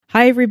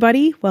Hi,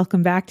 everybody.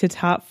 Welcome back to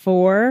Top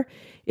 4.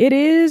 It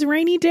is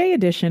rainy day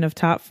edition of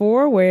Top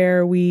 4,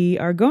 where we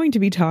are going to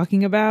be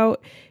talking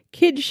about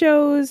kid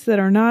shows that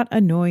are not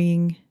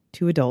annoying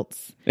to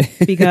adults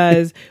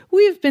because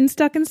we've been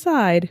stuck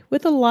inside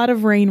with a lot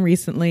of rain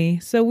recently.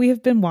 So we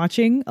have been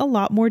watching a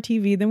lot more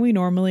TV than we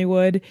normally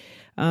would,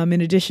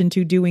 in addition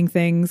to doing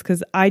things,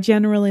 because I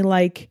generally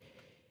like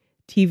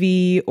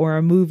TV or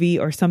a movie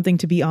or something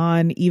to be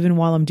on even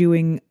while I'm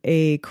doing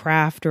a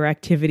craft or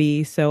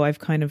activity. So I've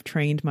kind of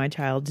trained my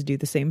child to do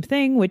the same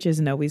thing, which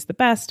isn't always the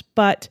best,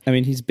 but I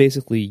mean, he's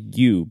basically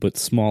you, but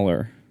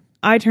smaller.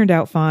 I turned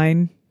out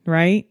fine,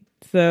 right?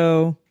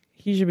 So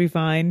he should be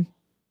fine.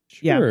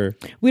 Sure.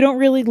 Yeah. We don't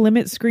really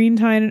limit screen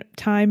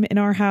time in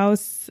our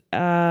house.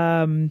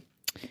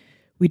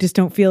 We just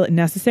don't feel it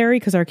necessary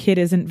because our kid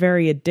isn't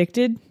very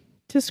addicted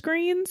to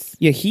screens.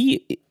 Yeah,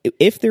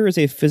 if there is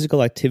a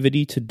physical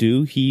activity to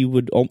do, he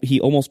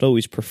almost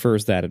always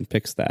prefers that and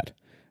picks that.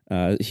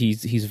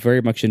 He's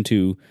very much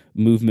into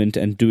movement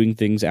and doing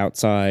things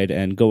outside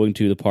and going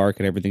to the park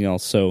and everything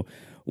else. So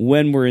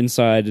when we're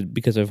inside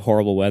because of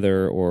horrible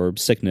weather or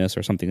sickness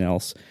or something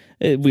else,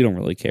 we don't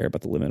really care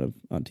about the limit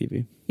on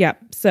TV. Yeah,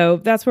 so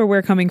that's where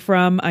we're coming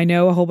from. I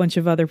know a whole bunch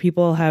of other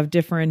people have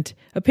different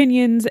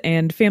opinions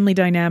and family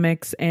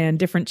dynamics and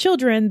different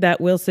children that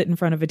will sit in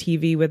front of a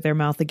TV with their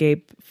mouth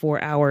agape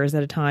for hours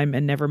at a time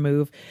and never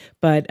move.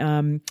 But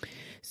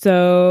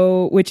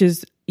which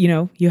is,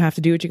 you have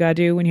to do what you got to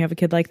do when you have a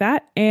kid like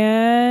that,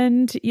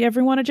 and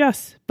everyone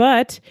adjusts.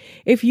 But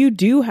if you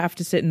do have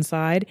to sit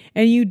inside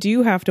and you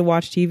do have to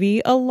watch TV,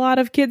 a lot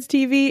of kids'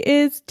 TV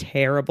is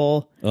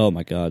terrible. Oh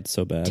my God,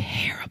 so bad.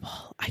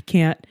 Terrible. I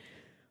can't.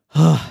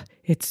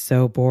 It's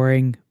so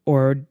boring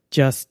or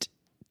just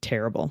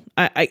terrible.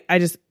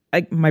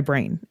 My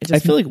brain. I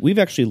feel like we've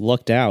actually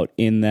lucked out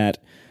in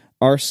that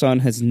our son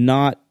has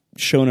not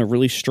shown a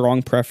really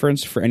strong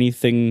preference for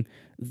anything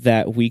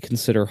that we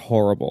consider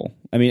horrible.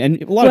 I mean,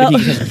 and a lot of it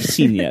he hasn't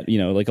seen yet.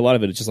 Like a lot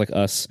of it is just like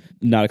us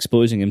not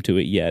exposing him to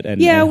it yet,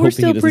 and we're hoping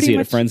still he doesn't pretty see it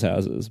much at friends'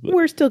 houses. But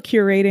we're still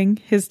curating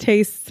his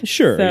tastes.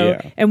 Sure,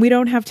 yeah. And we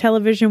don't have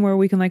television where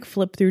we can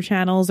flip through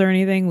channels or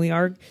anything. We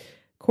are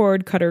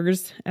cord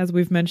cutters, as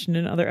we've mentioned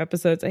in other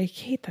episodes. I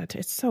hate that.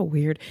 It's so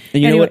weird.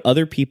 And you know what?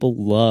 Other people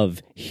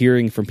love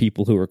hearing from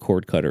people who are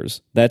cord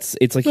cutters. It's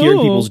like hearing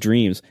people's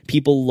dreams.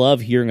 People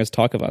love hearing us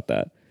talk about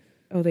that.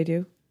 Oh, they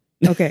do?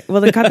 Okay. Well,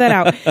 then cut that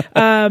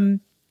out.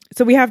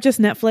 So we have just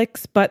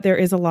Netflix, but there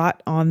is a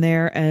lot on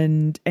there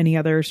and any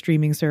other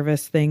streaming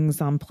service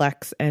things on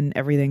Plex and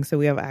everything. So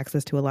we have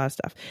access to a lot of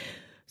stuff.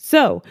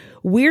 So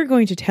we're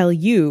going to tell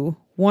you,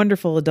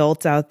 wonderful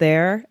adults out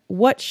there,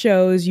 what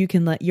shows you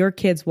can let your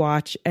kids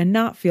watch and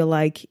not feel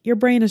like your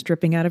brain is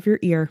dripping out of your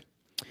ear.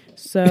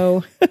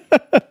 So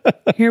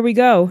here we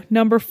go.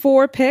 Number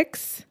 4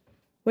 picks.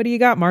 What do you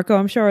got, Marco?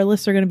 I'm sure our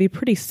lists are going to be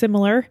pretty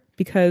similar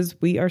because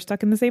we are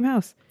stuck in the same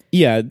house.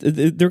 Yeah,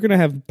 they're going to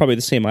have probably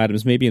the same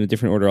items, maybe in a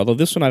different order, although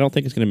this one I don't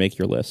think is going to make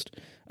your list.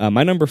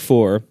 My number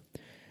 4,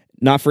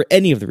 not for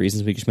any of the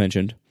reasons we just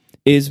mentioned,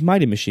 is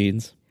Mighty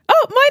Machines.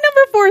 Oh, my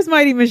number 4 is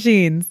Mighty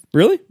Machines.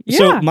 Really? Yeah.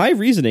 So my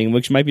reasoning,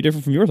 which might be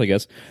different from yours, I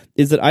guess,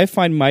 is that I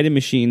find Mighty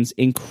Machines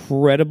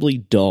incredibly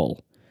dull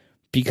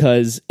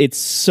because it's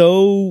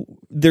so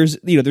there's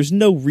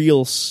no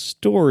real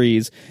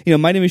stories.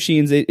 Mighty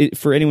Machines,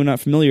 for anyone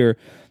not familiar,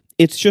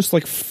 it's just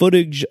like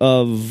footage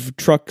of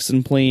trucks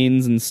and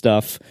planes and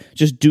stuff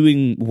just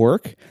doing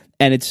work,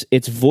 and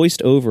it's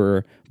voiced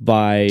over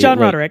by John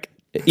Roderick.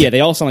 Yeah, they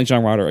all sound like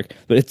John Roderick,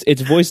 but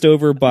it's voiced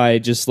over by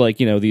just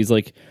these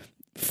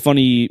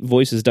funny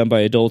voices done by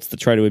adults that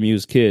try to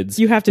amuse kids.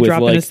 You have to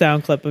drop in a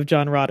sound clip of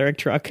John Roderick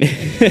truck.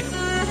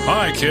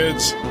 Hi,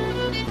 kids.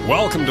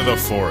 Welcome to the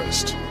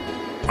forest.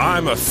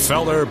 I'm a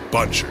feller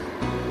buncher.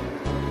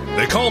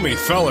 They call me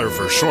feller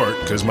for short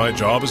because my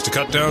job is to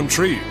cut down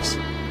trees.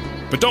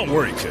 But don't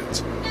worry,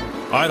 kids.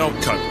 I don't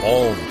cut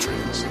all the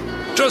trees.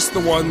 Just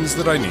the ones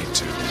that I need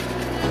to.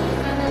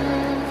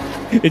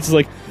 It's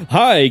like,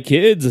 hi,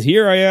 kids.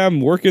 Here I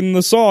am working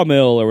the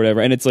sawmill or whatever.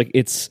 And it's like,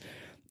 it's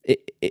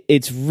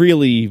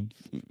really,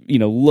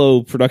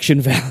 low production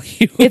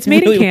value. It's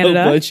made really in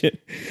Canada. Low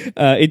budget.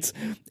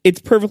 It's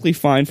perfectly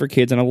fine for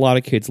kids, and a lot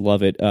of kids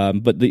love it.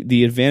 But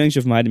the advantage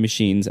of Mighty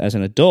Machines as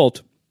an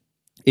adult,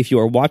 if you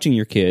are watching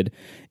your kid,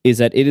 is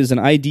that it is an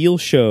ideal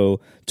show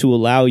to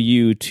allow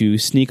you to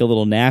sneak a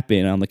little nap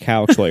in on the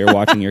couch while you're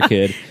watching your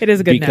kid. It is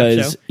a good nap show.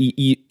 Because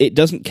it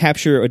doesn't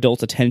capture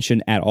adult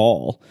attention at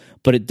all,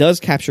 but it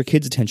does capture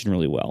kids' attention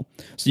really well.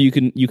 So you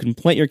can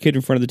plant your kid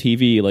in front of the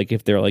TV, like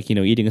if they're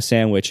eating a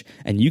sandwich,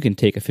 and you can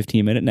take a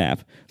 15-minute nap.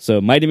 So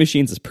Mighty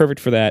Machines is perfect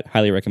for that.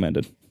 Highly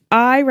recommended.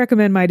 I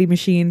recommend Mighty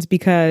Machines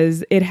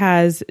because it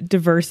has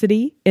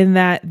diversity in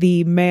that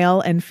the male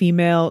and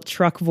female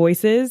truck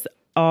voices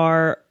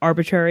are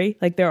arbitrary.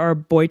 Like there are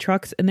boy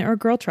trucks and there are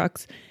girl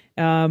trucks.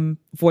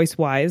 voice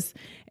wise,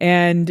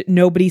 and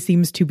nobody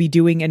seems to be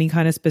doing any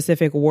kind of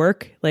specific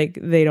work. Like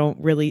they don't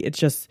really, it's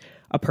just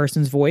a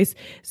person's voice.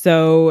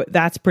 So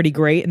that's pretty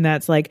great. And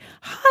that's like,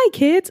 hi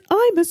kids,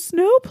 I'm a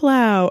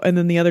snowplow. And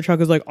then the other truck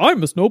is like,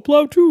 I'm a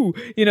snowplow too.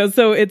 You know,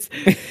 so it's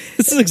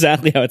This is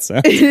exactly how it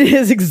sounds. it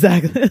is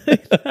exactly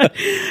like that.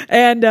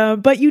 And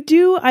but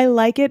I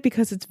like it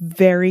because it's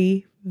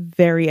very,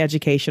 very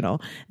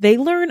educational. They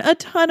learn a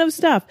ton of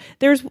stuff.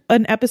 There's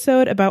an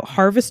episode about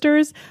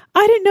harvesters.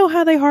 I didn't know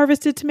how they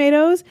harvested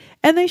tomatoes,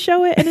 and they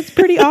show it, and it's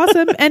pretty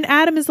awesome. And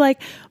Adam is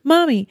like,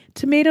 Mommy,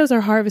 tomatoes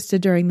are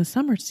harvested during the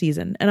summer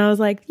season. And I was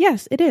like,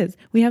 yes, it is.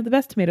 We have the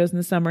best tomatoes in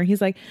the summer.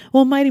 He's like,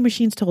 well, Mighty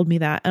Machines told me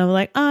that. And I'm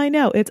like, I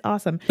know, it's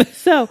awesome.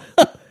 So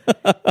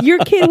your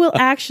kid will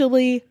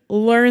actually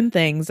learn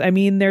things. I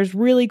mean, there's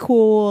really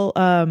cool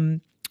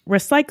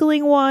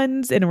recycling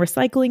ones in a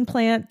recycling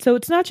plant. So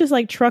it's not just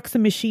like trucks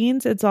and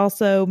machines. It's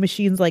also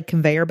machines like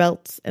conveyor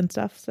belts and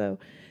stuff. So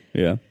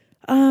Yeah.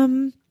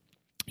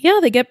 yeah,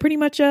 they get pretty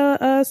much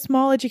a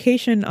small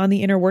education on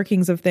the inner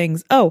workings of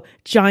things. Oh,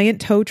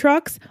 giant tow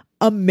trucks.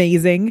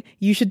 Amazing.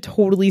 You should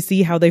totally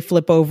see how they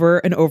flip over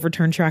an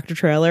overturned tractor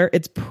trailer.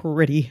 It's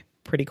pretty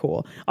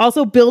cool.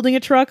 Also, building a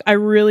truck. I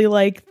really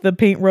like the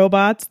paint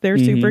robots. They're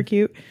super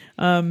cute.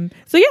 So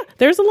yeah,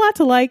 there's a lot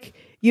to like.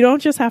 You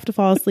don't just have to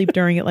fall asleep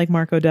during it like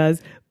Marco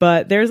does,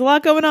 but there's a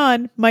lot going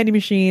on. Mighty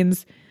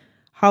Machines,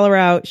 holler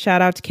out,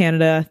 shout out to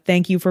Canada.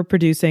 Thank you for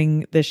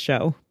producing this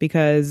show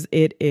because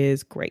it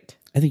is great.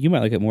 I think you might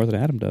like it more than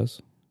Adam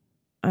does.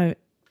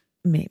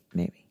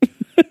 Maybe.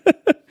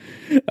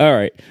 All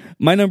right.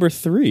 My number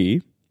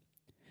 3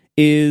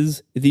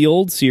 is the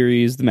old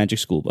series, The Magic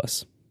School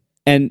Bus.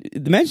 And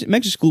the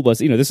Magic School Bus,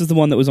 you know, this is the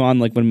one that was on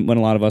like when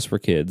a lot of us were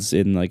kids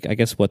in like, I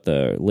guess what,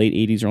 the late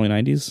 80s, early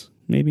 90s,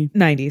 maybe?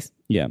 90s.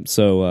 Yeah.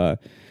 So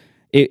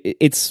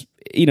it's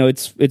you know,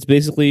 it's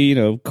basically, you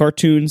know,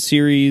 cartoon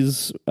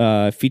series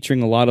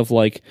featuring a lot of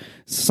like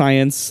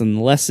science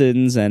and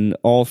lessons and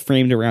all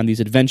framed around these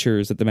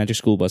adventures that the Magic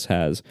School Bus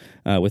has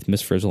with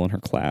Miss Frizzle and her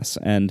class.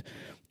 And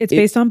It's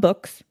based on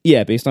books.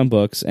 yeah, based on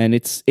books. And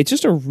it's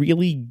just a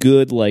really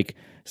good like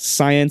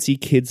science-y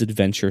kids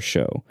adventure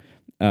show.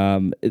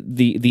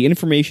 The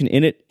information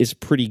in it is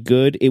pretty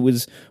good. It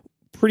was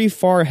pretty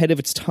far ahead of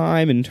its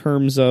time in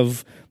terms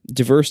of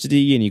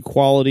diversity and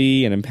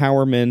equality and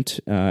empowerment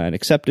and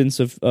acceptance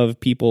of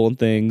people and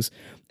things.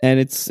 And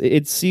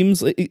it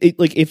seems like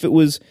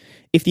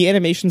if the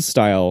animation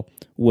style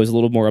was a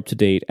little more up to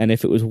date and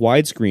if it was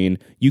widescreen,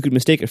 you could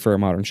mistake it for a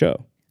modern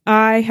show.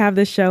 I have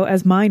this show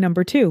as my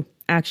number 2,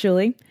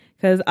 actually,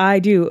 because I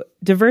do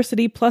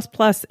diversity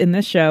plus in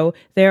this show.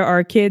 There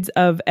are kids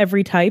of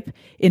every type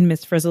in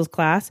Miss Frizzle's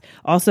class.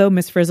 Also,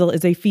 Miss Frizzle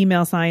is a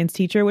female science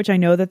teacher, which I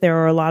know that there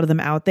are a lot of them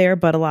out there,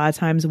 but a lot of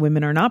times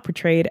women are not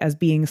portrayed as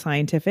being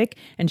scientific,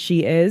 and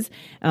she is,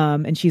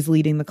 and she's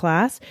leading the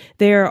class.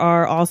 There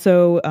are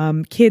also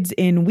kids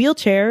in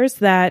wheelchairs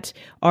that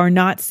are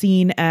not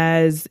seen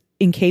as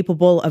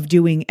incapable of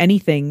doing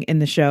anything in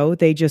the show.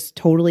 They just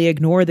totally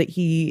ignore that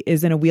he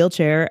is in a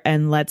wheelchair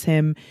and lets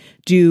him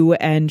do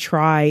and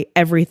try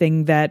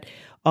everything that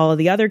all of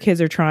the other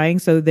kids are trying.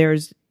 So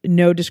there's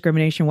no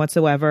discrimination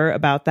whatsoever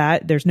about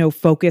that. There's no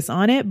focus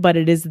on it, but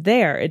it is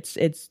there. It's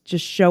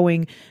just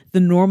showing the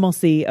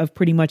normalcy of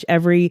pretty much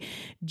every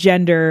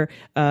gender,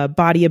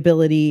 body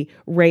ability,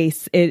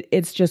 race.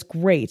 It's just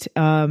great.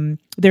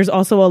 There's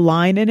also a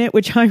line in it,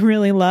 which I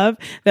really love,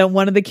 that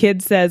one of the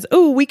kids says,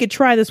 "Oh, we could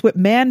try this with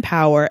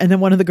manpower." And then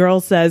one of the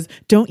girls says,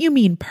 "Don't you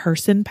mean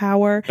person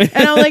power?" And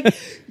I'm like,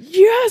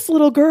 yes,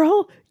 little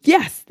girl.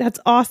 Yes, that's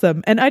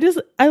awesome. And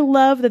I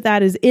love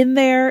that is in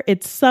there.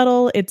 It's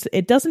subtle.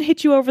 It doesn't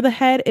hit you over the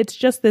head. It's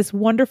just this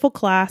wonderful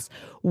class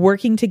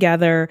working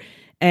together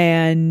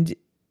and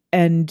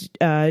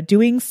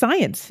doing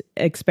science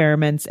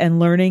experiments and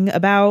learning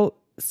about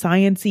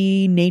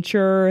sciencey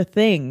nature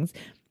things.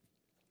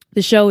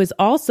 The show is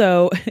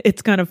also,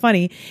 it's kind of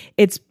funny.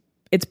 It's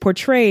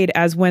portrayed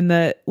as when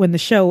the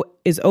show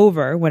is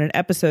over, when an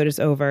episode is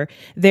over,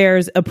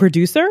 there's a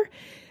producer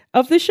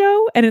of the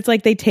show, and it's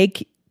like they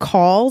take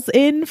calls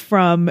in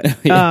from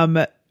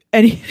and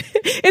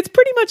it's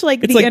pretty much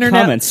like It's the like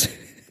internet comments.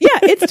 Yeah,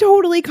 it's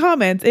totally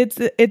comments.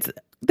 It's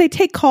they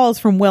take calls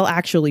from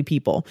actually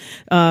people,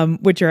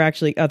 which are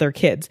actually other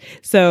kids.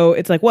 So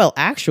it's like, well,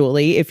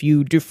 actually, if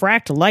you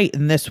diffract light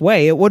in this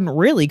way, it wouldn't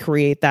really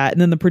create that. And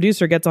then the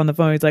producer gets on the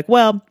phone. He's like,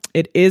 well,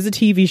 it is a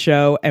TV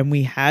show and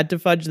we had to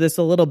fudge this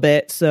a little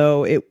bit.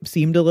 So it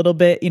seemed a little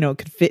bit,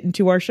 could fit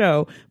into our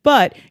show.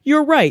 But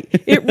you're right.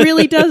 It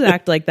really does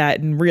act like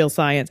that in real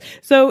science.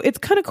 So it's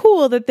kind of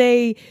cool that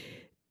they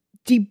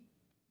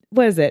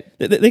what is it?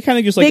 They kind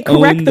of just like they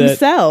correct own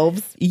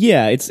themselves.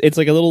 Yeah, it's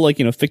like a little like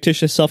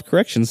fictitious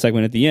self-correction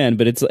segment at the end,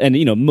 but it's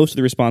most of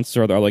the responses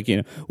are like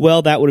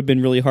well, that would have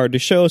been really hard to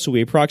show, so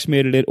we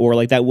approximated it, or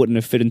like that wouldn't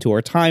have fit into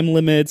our time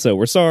limit, so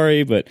we're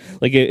sorry, but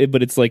like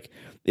but it's like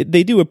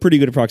they do a pretty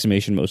good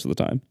approximation most of the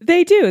time.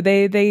 They do.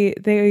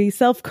 They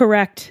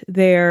self-correct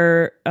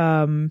their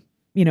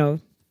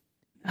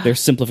Their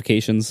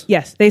simplifications.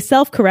 Yes, they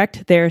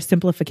self-correct their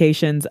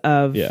simplifications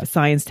of Yeah.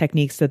 science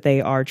techniques that they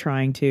are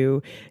trying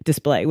to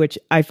display, which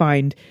I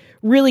find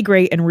really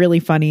great and really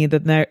funny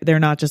that they're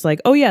not just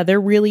like, oh yeah, there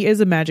really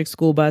is a magic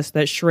school bus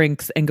that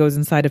shrinks and goes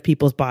inside of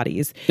people's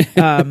bodies.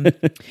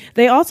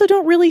 They also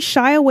don't really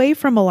shy away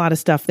from a lot of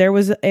stuff. There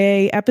was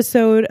a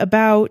episode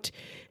about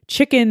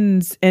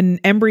chickens and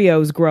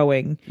embryos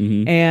growing,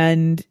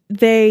 and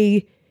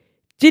they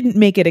didn't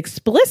make it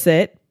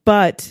explicit,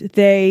 but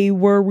they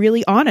were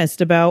really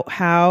honest about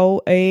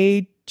how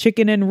a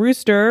chicken and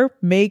rooster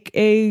make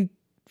a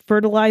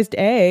fertilized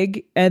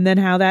egg and then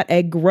how that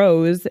egg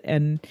grows.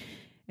 And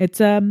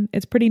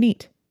it's pretty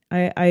neat.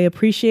 I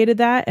appreciated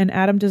that. And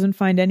Adam doesn't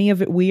find any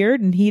of it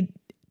weird. And he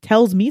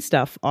tells me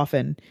stuff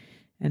often.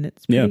 And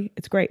it's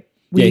great.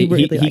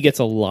 He gets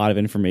a lot of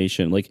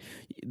information. Like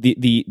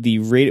the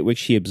rate at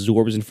which he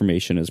absorbs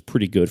information is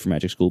pretty good for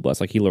Magic School Bus.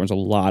 Like he learns a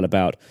lot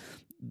about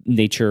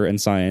nature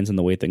and science and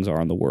the way things are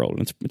in the world,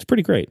 and it's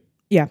pretty great.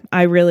 Yeah,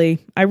 I really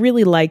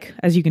like,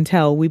 as you can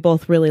tell, we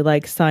both really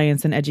like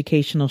science and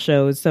educational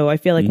shows. So I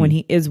feel like when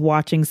he is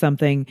watching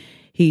something,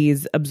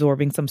 he's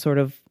absorbing some sort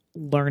of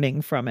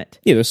learning from it.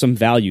 Yeah, there's some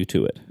value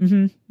to it.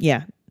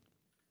 Yeah.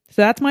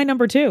 So that's my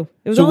number 2.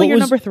 It was only your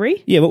number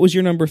 3? Yeah, what was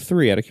your number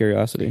 3 out of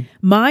curiosity?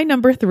 My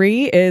number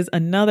 3 is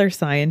another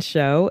science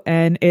show,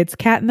 and it's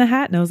Cat in the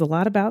Hat knows a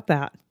lot about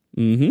that.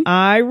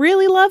 I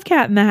really love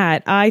Cat in the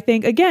Hat. I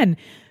think, again,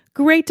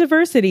 great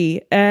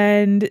diversity,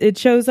 and it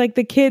shows like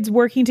the kids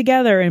working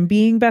together and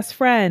being best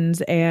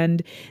friends,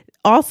 and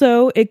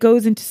also it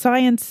goes into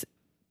science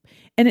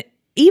and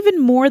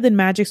even more than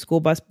Magic School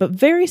Bus, but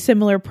very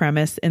similar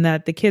premise in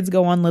that the kids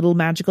go on little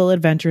magical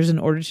adventures in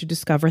order to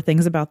discover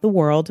things about the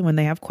world when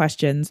they have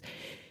questions.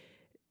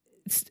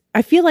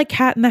 I feel like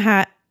Cat in the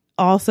Hat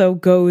also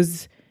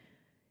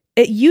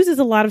it uses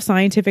a lot of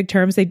scientific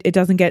terms it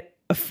doesn't get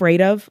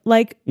afraid of,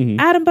 like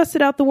Adam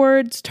busted out the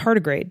words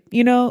tardigrade,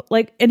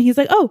 like, and he's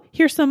like, oh,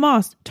 here's some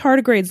moss,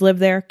 tardigrades live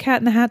there, Cat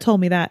in the Hat told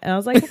me that. And I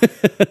was like,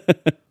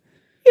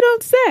 you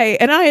don't say.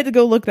 And I had to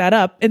go look that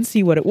up and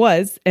see what it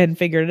was and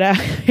figure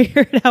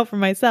it out for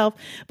myself.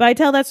 But I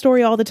tell that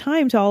story all the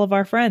time to all of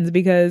our friends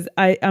because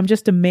I'm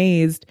just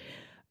amazed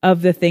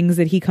of the things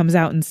that he comes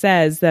out and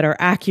says that are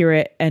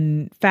accurate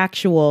and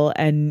factual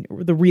and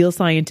the real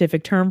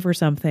scientific term for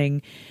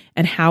something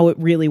and how it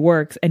really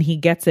works. And he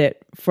gets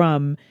it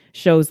from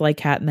shows like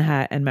Cat in the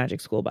Hat and Magic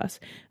School Bus.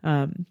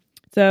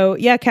 So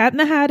yeah, Cat in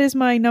the Hat is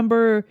my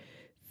number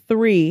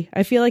 3.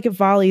 I feel like it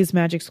volleys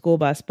Magic School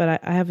Bus,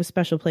 but I have a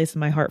special place in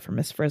my heart for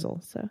Miss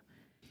Frizzle. So,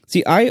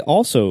 see, I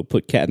also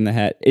put Cat in the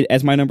Hat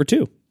as my number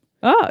 2.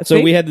 Oh, so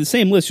we had the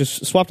same list,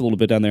 just swapped a little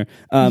bit down there,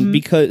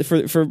 because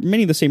for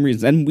many of the same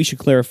reasons. And we should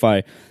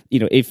clarify,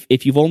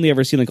 if you've only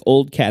ever seen like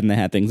old Cat in the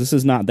Hat things, this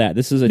is not that.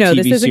 This is a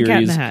TV this series.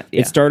 Cat in the Hat.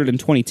 Yeah. It started in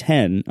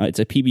 2010. It's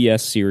a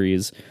PBS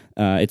series.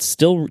 It's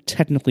still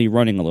technically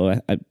running,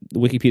 although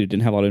Wikipedia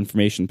didn't have a lot of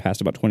information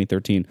past about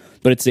 2013.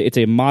 But it's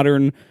a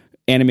modern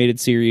animated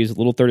series,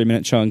 little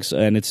 30-minute chunks,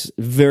 and it's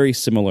very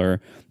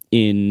similar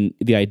in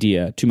the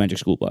idea to Magic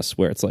School Bus,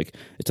 where it's a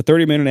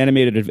 30-minute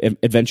animated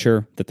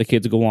adventure that the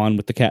kids go on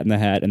with the Cat in the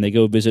Hat, and they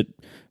go visit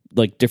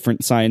like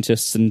different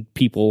scientists and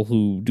people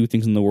who do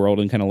things in the world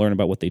and kind of learn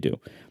about what they do.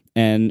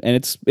 And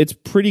it's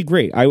pretty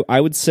great. I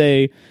would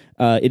say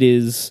it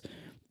is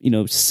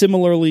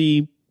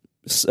similarly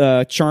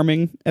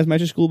charming as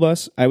Magic School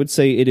Bus. I would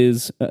say it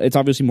is. It's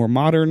obviously more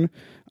modern.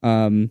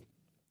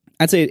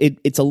 I'd say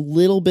it's a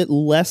little bit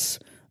less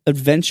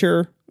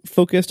adventure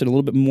focused and a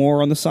little bit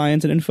more on the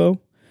science and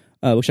info.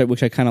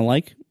 Which I kind of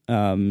like.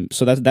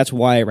 So that's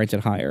why I ranked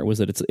it higher. Was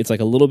that it's like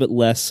a little bit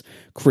less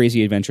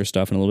crazy adventure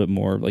stuff and a little bit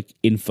more like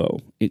info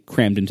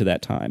crammed into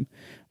that time.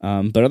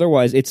 But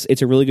otherwise,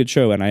 it's a really good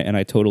show, and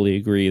I totally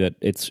agree that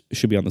it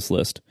should be on this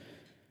list.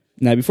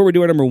 Now, before we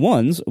do our number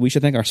 1s, we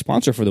should thank our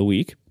sponsor for the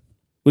week,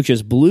 which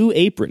is Blue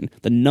Apron,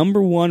 the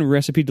 #1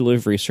 recipe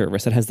delivery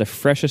service that has the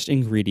freshest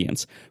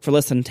ingredients. For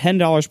less than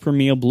 $10 per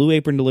meal, Blue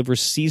Apron delivers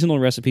seasonal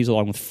recipes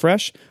along with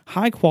fresh,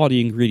 high-quality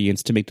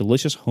ingredients to make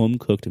delicious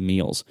home-cooked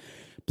meals.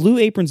 Blue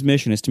Apron's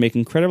mission is to make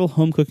incredible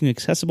home cooking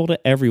accessible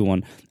to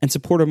everyone and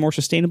support a more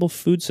sustainable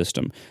food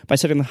system by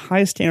setting the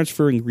highest standards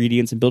for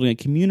ingredients and building a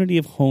community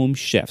of home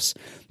chefs.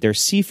 Their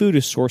seafood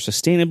is sourced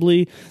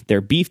sustainably,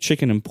 their beef,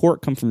 chicken, and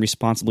pork come from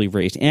responsibly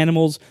raised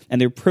animals,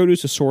 and their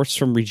produce is sourced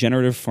from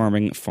regenerative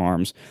farming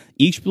farms.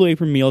 Each Blue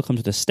Apron meal comes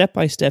with a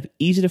step-by-step,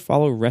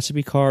 easy-to-follow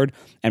recipe card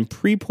and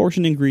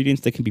pre-portioned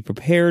ingredients that can be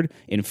prepared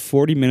in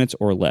 40 minutes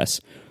or less.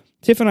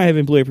 Tiff and I have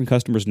been Blue Apron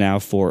customers now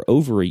for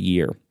over a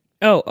year.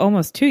 Oh,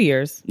 almost 2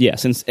 years. Yeah,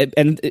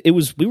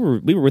 we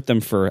were with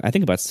them for I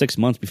think about 6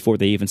 months before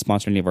they even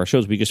sponsored any of our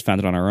shows. We just found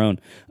it on our own,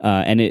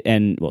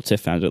 and Tiff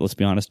found it. Let's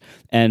be honest.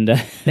 And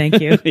thank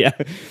you. Yeah,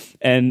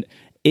 and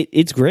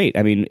it's great.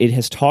 I mean,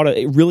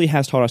 it really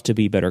has taught us to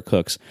be better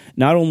cooks.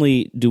 Not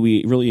only do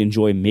we really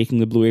enjoy making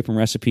the Blue Apron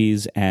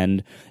recipes,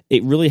 and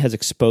it really has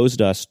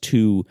exposed us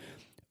to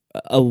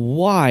a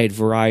wide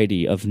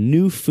variety of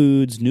new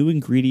foods, new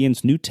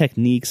ingredients, new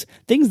techniques,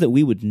 things that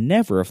we would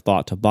never have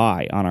thought to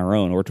buy on our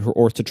own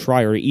or to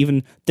try or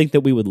even think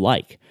that we would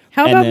like.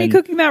 How about me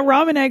cooking that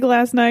ramen egg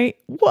last night?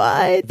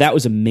 What? That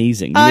was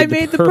amazing. I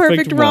made the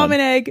perfect ramen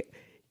egg.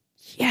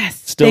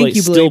 Yes. Thank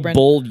you, Blue still Apron.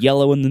 bold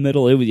yellow in the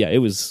middle. It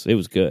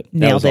was good.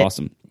 That was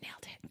awesome.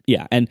 Nailed it.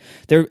 Yeah,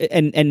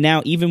 and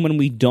now even when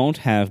we don't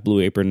have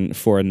Blue Apron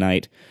for a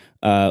night,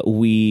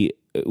 we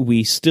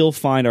still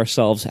find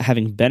ourselves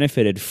having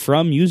benefited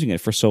from using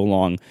it for so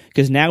long,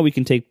 because now we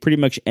can take pretty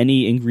much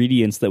any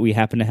ingredients that we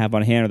happen to have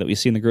on hand or that we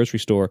see in the grocery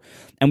store,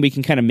 and we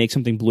can kind of make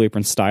something Blue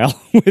Apron style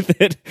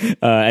with it.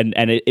 And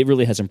it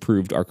really has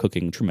improved our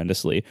cooking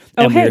tremendously.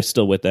 And we are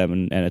still with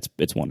them, and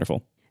it's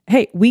wonderful.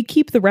 Hey, we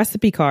keep the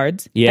recipe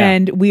cards, Yeah.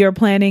 and we are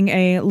planning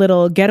a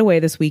little getaway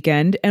this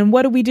weekend. And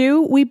what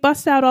do? We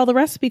bust out all the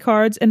recipe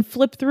cards and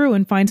flip through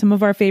and find some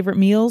of our favorite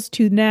meals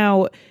to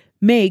now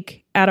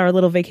make at our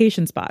little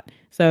vacation spot.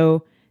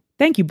 So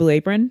thank you, Blue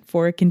Apron,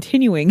 for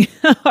continuing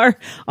our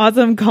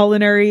awesome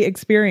culinary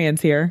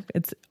experience here.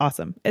 It's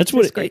awesome. That's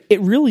what it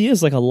really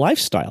is, like a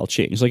lifestyle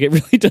change. Like, it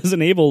really does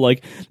enable,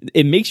 like,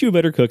 it makes you a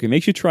better cook. It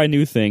makes you try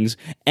new things,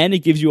 and it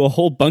gives you a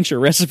whole bunch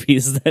of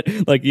recipes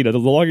that, like, the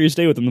longer you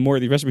stay with them, the more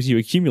of the recipes you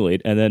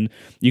accumulate, and then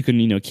you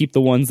can, keep the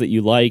ones that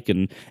you like.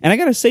 And I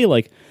gotta say,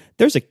 like,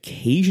 there's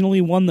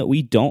occasionally one that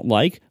we don't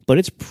like, but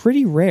it's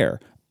pretty rare.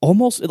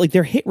 Almost, like,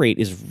 their hit rate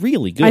is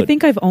really good. I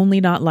think I've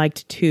only not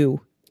liked two.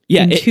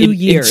 Yeah, in 2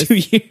 years.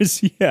 In 2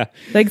 years, yeah.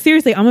 Like,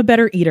 seriously, I'm a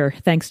better eater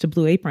thanks to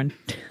Blue Apron.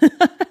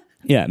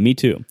 Yeah, me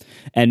too.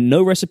 And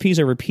no recipes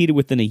are repeated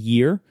within a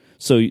year,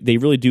 so they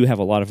really do have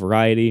a lot of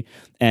variety.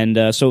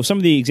 And so some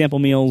of the example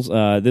meals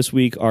this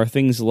week are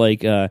things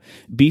like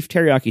beef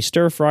teriyaki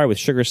stir fry with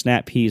sugar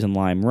snap peas and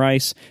lime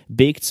rice,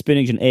 baked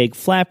spinach and egg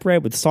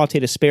flatbread with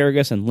sauteed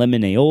asparagus and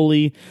lemon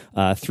aioli,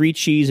 3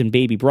 cheese and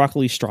baby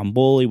broccoli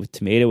stromboli with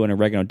tomato and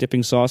oregano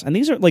dipping sauce. And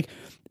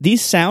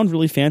these sound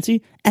really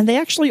fancy, and they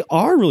actually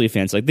are really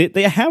fancy. Like,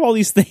 they have all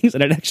these things,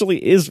 and it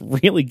actually is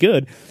really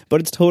good,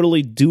 but it's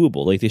totally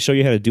doable. Like, they show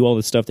you how to do all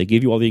this stuff. They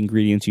give you all the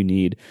ingredients you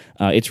need.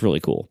 It's really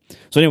cool.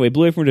 So anyway,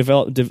 Blue Apron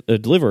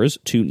delivers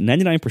to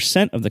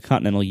 99% of the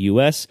continental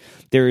U.S.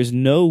 There is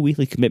no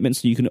weekly commitment,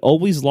 so you can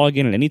always log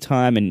in at any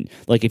time, and,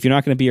 like, if you're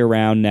not going to be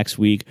around next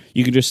week,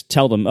 you can just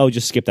tell them,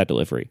 just skip that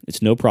delivery.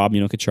 It's no problem.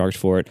 You don't get charged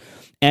for it.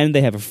 And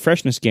they have a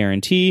freshness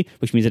guarantee,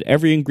 which means that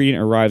every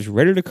ingredient arrives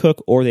ready to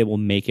cook, or they will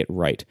make it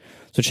right.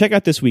 So check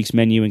out this week's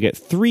menu and get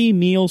 3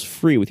 meals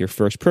free with your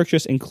first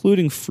purchase,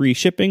 including free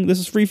shipping. This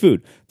is free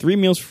food. 3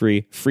 meals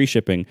free, free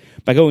shipping,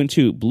 by going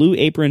to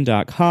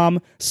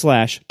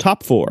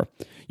blueapron.com/top4.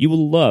 You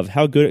will love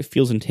how good it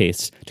feels and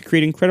tastes to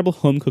create incredible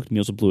home-cooked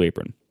meals with Blue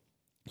Apron.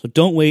 So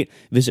don't wait.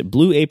 Visit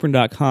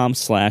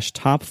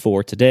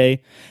blueapron.com/top4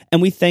 today.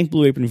 And we thank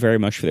Blue Apron very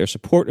much for their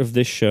support of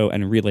this show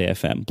and Relay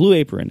FM. Blue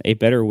Apron, a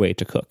better way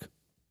to cook.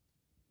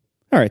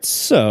 All right,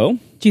 so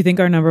Do you think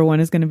our number one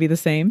is going to be the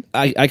same?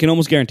 I can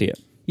almost guarantee it.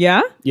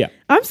 Yeah? Yeah.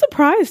 I'm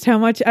surprised how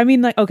much. I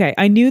mean, like, okay,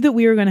 I knew that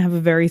we were going to have a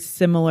very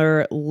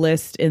similar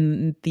list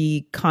in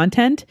the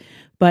content,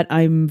 but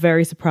I'm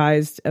very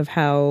surprised of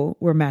how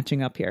we're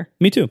matching up here.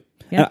 Me too.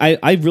 Yeah.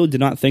 I really did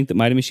not think that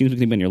Mighty Machines was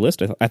going to be on your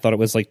list. I thought it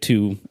was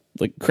too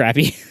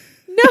crappy.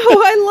 No,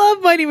 I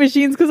love Mighty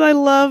Machines because I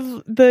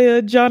love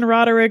the John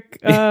Roderick,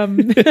 all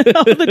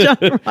the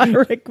John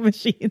Roderick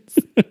machines.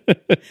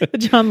 The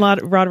John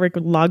Roderick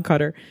log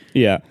cutter.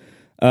 Yeah.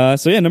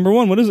 So yeah, number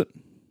 1, what is it?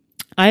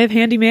 I have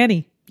Handy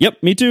Manny.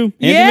 Yep, me too.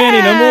 Handy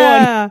Manny,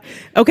 number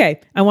 1.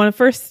 Okay, I want to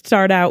first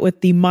start out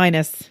with the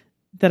minus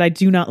that I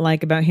do not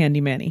like about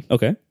Handy Manny.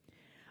 Okay.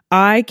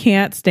 I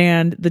can't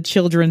stand the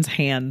children's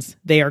hands.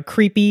 They are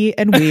creepy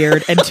and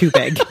weird and too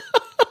big.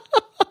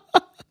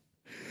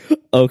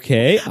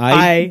 Okay.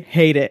 I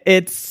hate it.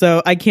 It's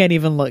so, I can't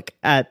even look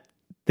at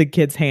the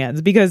kids'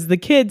 hands because the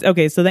kids,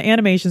 okay, so the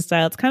animation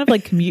style, it's kind of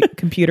like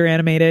computer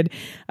animated.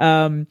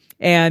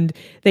 And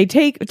they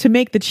to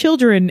make the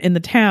children in the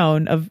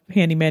town of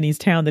Handy Manny's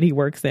town that he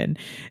works in,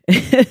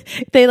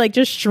 they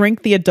just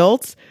shrink the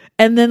adults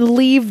and then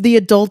leave the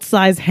adult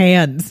size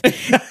hands.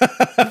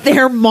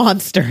 They're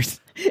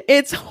monsters.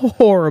 It's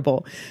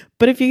horrible.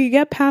 But if you could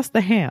get past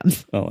the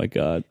hands. Oh my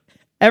God.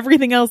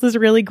 Everything else is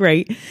really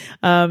great.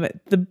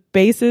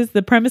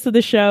 The premise of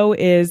the show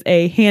is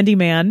a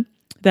handyman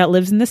that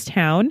lives in this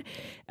town.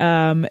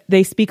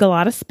 They speak a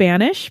lot of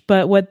Spanish,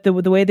 but what the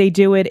way they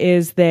do it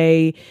is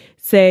they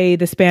say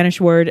the Spanish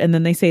word and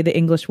then they say the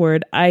English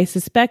word. I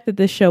suspect that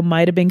this show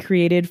might have been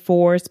created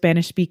for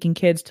Spanish-speaking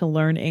kids to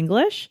learn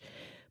English,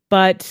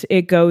 but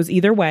it goes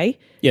either way.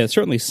 Yeah, it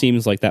certainly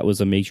seems like that was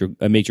a major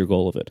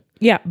goal of it.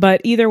 Yeah, but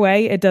either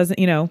way, it doesn't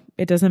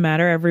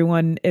matter.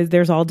 Everyone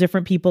there's all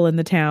different people in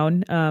the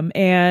town.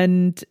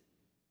 And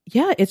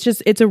yeah,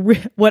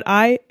 what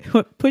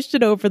pushed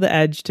it over the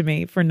edge to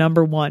me for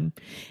number 1,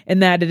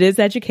 and that it is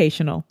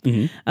educational.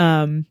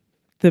 Mm-hmm.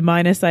 The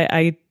minus,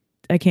 I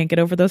can't get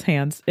over those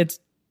hands. It's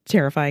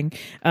terrifying.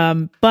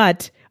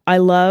 But I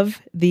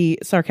love the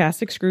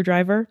sarcastic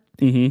screwdriver.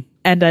 Mm-hmm.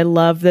 And I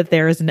love that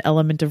there is an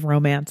element of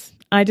romance.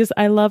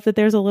 I love that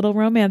there's a little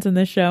romance in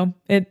this show.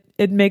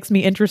 It makes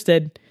me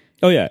interested.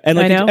 Oh yeah, and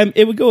like I know.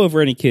 it would go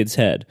over any kid's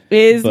head.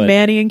 Is but-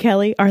 Manny and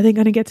Kelly, are they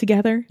going to get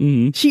together?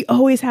 Mhm. She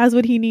always has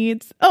what he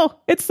needs. Oh,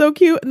 it's so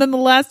cute. And then the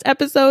last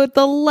episode,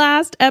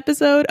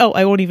 oh,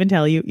 I won't even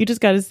tell you. You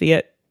just got to see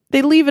it.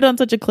 They leave it on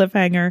such a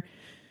cliffhanger.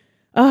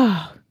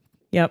 Oh,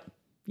 yep.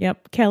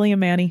 Kelly and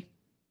Manny.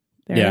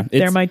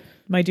 They're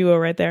my duo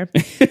right there.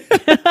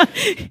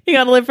 You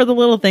got to live for the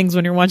little things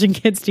when you're watching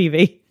kids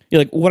TV. Yeah,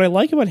 like what I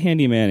like about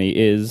Handy Manny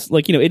is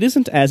like, you know, it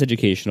isn't as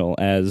educational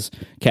as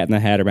Cat in the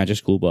Hat or Magic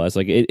School Bus.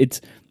 Like it's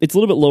a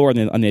little bit lower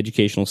on the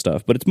educational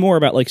stuff, but it's more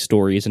about like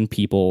stories and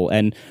people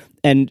and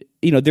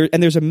you know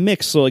there's a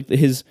mix. So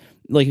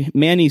like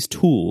Manny's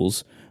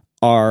tools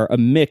are a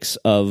mix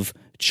of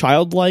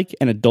childlike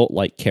and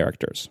adult-like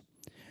characters,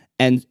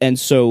 and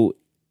so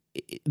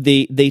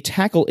they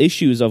tackle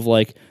issues of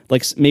like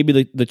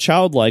maybe the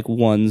childlike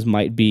ones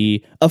might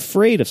be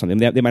afraid of something.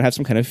 They might have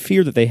some kind of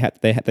fear that they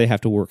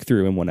have to work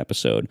through in one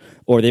episode,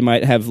 or they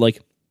might have like,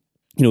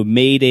 you know,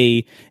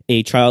 made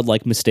a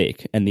childlike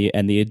mistake, and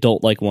the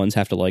adult like ones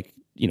have to like,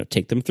 you know,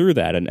 take them through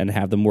that and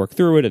have them work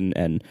through it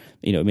and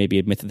you know, maybe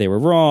admit that they were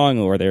wrong,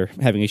 or they're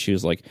having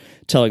issues like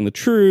telling the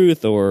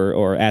truth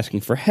or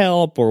asking for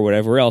help or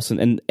whatever else,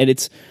 and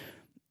it's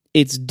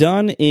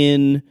done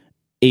in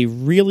a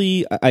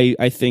really,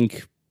 I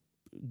think,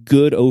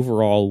 good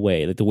overall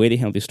way, like the way they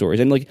handle these stories.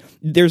 And like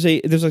there's a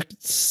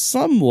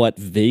somewhat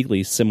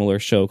vaguely similar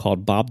show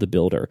called Bob the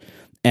Builder.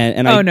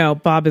 And no,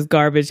 Bob is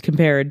garbage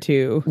compared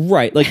to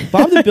right, like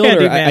Bob the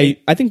Builder.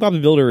 Manny. I think Bob the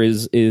Builder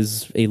is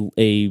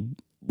a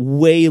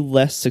way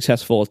less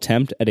successful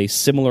attempt at a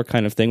similar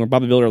kind of thing. Where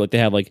Bob the Builder, like they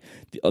have like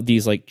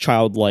these like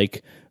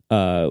childlike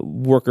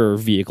worker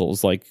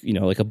vehicles, like, you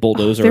know, like a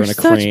bulldozer and a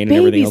crane and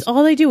everything else.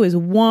 All they do is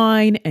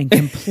whine and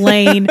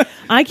complain.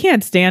 I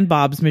can't stand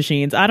Bob's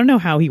machines. I don't know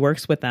how he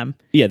works with them.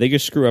 Yeah, they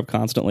just screw up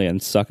constantly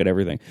and suck at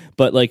everything.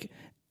 But like,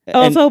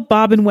 also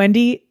Bob and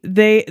Wendy,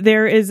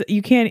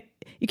 you can't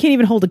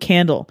even hold a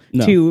candle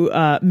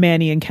to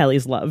Manny and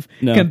Kelly's love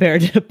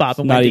compared to Bob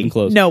and Wendy. Not even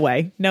close. No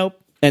way. Nope.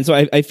 And so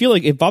I feel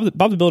like if Bob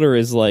the Builder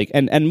is like,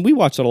 and we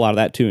watched a lot of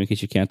that too, in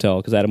case you can't tell,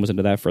 because Adam was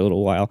into that for a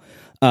little while.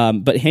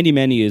 But Handy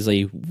Manny is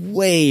a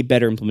way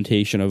better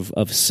implementation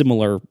of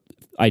similar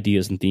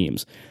ideas and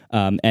themes.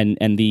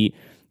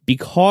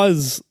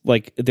 Because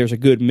like there's a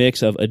good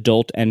mix of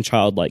adult and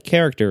childlike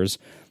characters,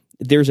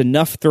 there's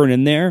enough thrown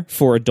in there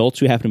for adults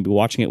who happen to be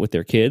watching it with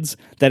their kids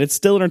that it's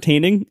still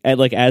entertaining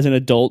as an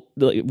adult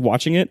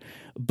watching it,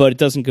 but it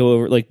doesn't go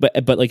over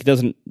but like it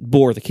doesn't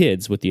bore the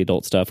kids with the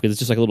adult stuff, because it's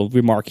just like a little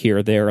remark here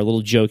or there, a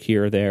little joke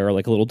here or there, or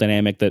like a little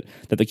dynamic that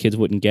the kids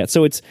wouldn't get.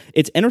 So it's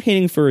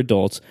entertaining for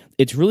adults.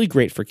 It's really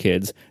great for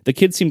kids. The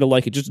kids seem to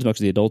like it just as much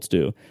as the adults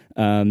do.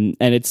 And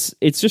it's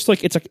just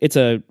like it's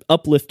a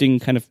uplifting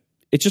kind of.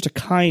 It's just a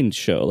kind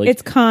show. Like,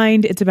 it's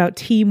kind. It's about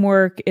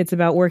teamwork. It's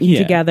about working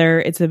together.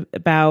 It's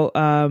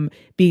about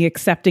being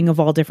accepting of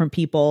all different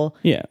people.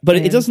 Yeah, but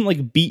it doesn't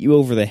like beat you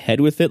over the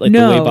head with it like the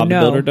way Bob the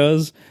Builder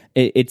does.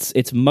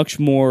 It's much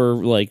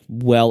more like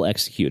well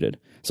executed.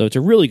 So it's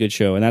a really good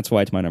show, and that's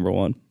why it's my number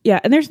one. Yeah,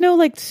 and there's no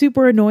like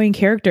super annoying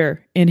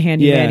character in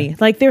Handy Manny.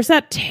 Like there's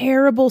that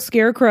terrible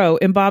scarecrow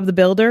in Bob the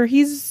Builder.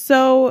 He's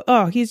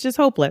just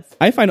hopeless.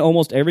 I find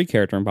almost every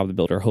character in Bob the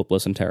Builder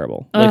hopeless and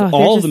terrible. Like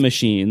all of the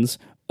machines,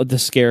 the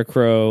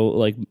scarecrow,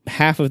 like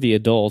half of the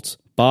adults,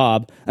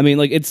 Bob. I mean,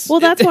 like it's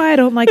that's why I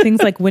don't like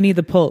things like Winnie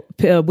the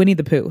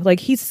Pooh. Like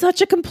he's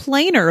such a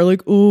complainer.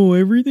 Like, oh,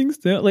 everything's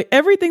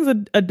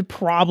a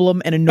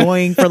problem and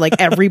annoying for like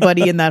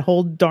everybody in that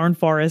whole darn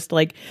forest.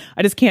 Like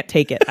I just can't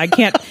take it. I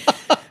can't.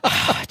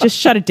 Just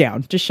shut it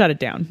down.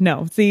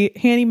 No, see,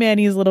 Handy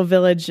Manny's little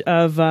village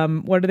of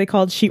what are they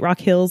called? Sheetrock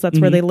Hills. That's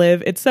where they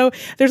live.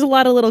 There's a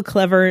lot of little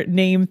clever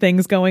name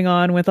things going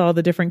on with all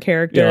the different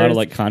characters. Yeah, a lot of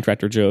like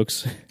contractor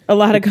jokes.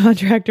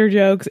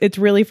 It's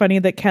really funny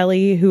that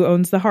Kelly, who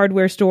owns the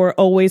hardware store,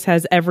 always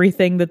has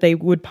everything that they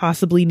would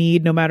possibly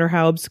need, no matter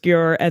how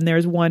obscure. And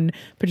there's one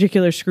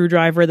particular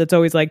screwdriver that's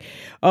always like,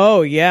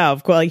 oh yeah,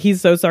 of course. Like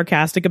he's so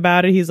sarcastic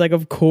about it. He's like,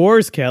 of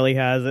course Kelly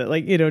has it.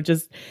 Like,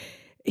 just.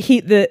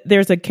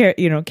 There's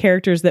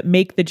characters that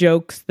make the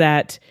jokes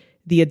that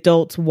the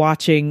adults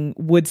watching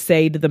would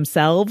say to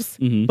themselves,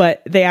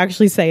 but they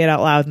actually say it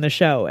out loud in the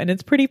show, and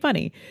it's pretty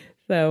funny.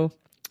 So,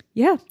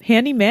 yeah,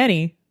 Handy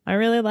Manny, I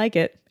really like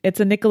it. It's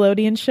a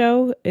Nickelodeon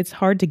show. It's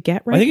hard to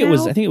get right now.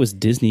 I think it was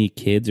Disney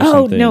Kids or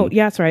something. Oh no,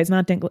 yeah, that's right. It's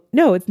not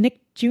no, it's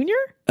Nick Jr.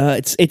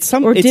 It's Disney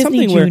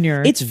something Junior.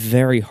 Where it's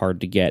very hard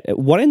to get.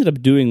 What I ended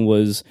up doing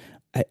was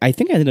I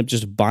think I ended up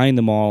just buying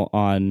them all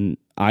on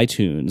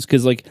iTunes,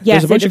 because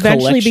there's a bunch of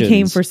collections. It eventually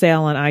became for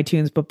sale on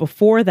iTunes, but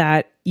before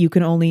that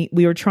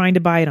we were trying to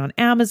buy it on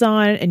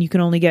Amazon, and you can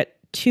only get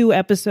 2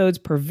 episodes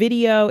per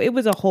video. It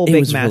was a whole big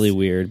mess. It was really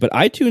weird, but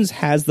iTunes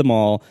has them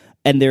all,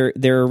 and they're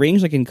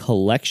arranged like in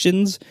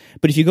collections.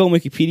 But if you go on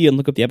Wikipedia and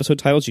look up the episode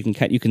titles, you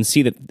can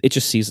see that it's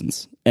just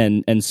seasons,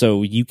 and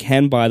so you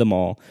can buy them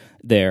all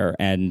there.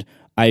 And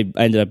I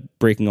ended up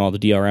breaking all the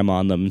DRM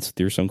on them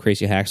through some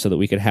crazy hacks so that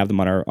we could have them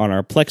on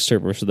our Plex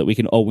server so that we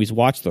can always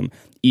watch them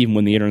even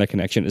when the internet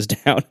connection is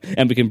down,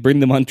 and we can bring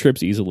them on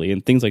trips easily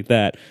and things like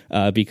that,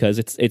 because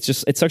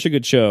it's such a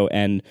good show,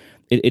 and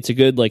it's a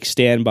good like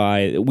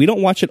standby. We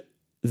don't watch it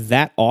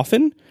that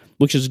often,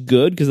 which is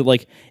good because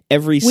like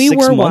every 6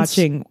 months. We were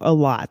watching a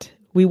lot.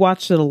 We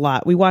watched it a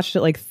lot. We watched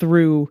it like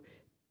through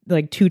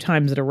like 2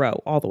 times in a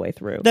row, all the way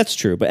through. That's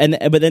true, but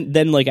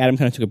then like Adam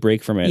kind of took a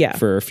break from it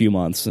for a few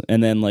months,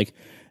 and then like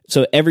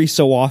so every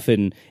so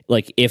often,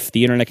 like if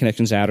the internet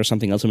connection's out or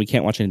something else and we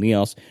can't watch anything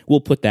else,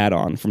 we'll put that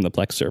on from the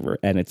Plex server,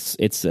 and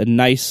it's a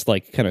nice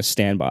like kind of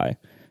standby.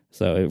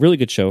 So a really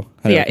good show.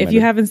 If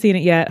you haven't seen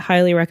it yet,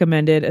 highly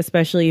recommended,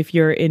 especially if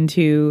you're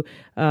into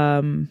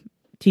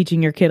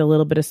teaching your kid a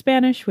little bit of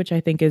Spanish, which I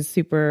think is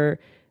super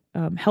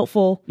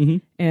helpful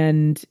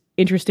and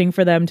interesting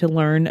for them to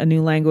learn a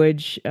new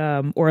language,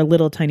 or a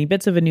little tiny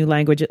bits of a new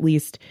language, at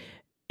least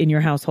in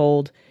your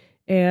household.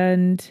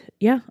 And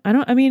I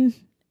don't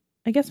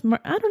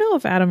know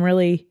if Adam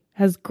really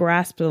has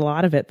grasped a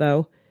lot of it,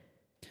 though.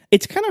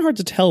 It's kind of hard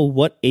to tell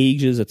what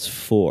ages it's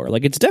for.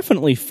 Like, it's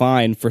definitely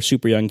fine for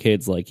super young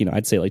kids, like,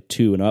 I'd say like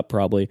 2 and up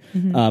probably.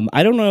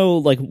 I don't know,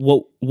 like,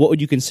 what would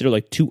you consider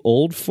like too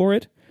old for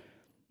it?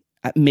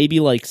 Maybe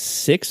like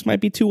 6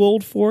 might be too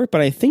old for it, but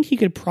I think he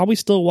could probably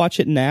still watch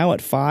it now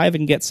at 5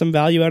 and get some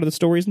value out of the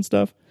stories and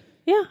stuff.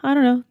 Yeah, I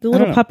don't know. The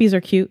little puppies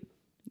are cute.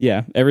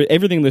 Yeah,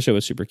 everything in the show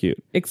is super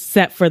cute.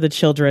 Except for the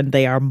children,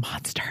 they are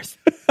monsters.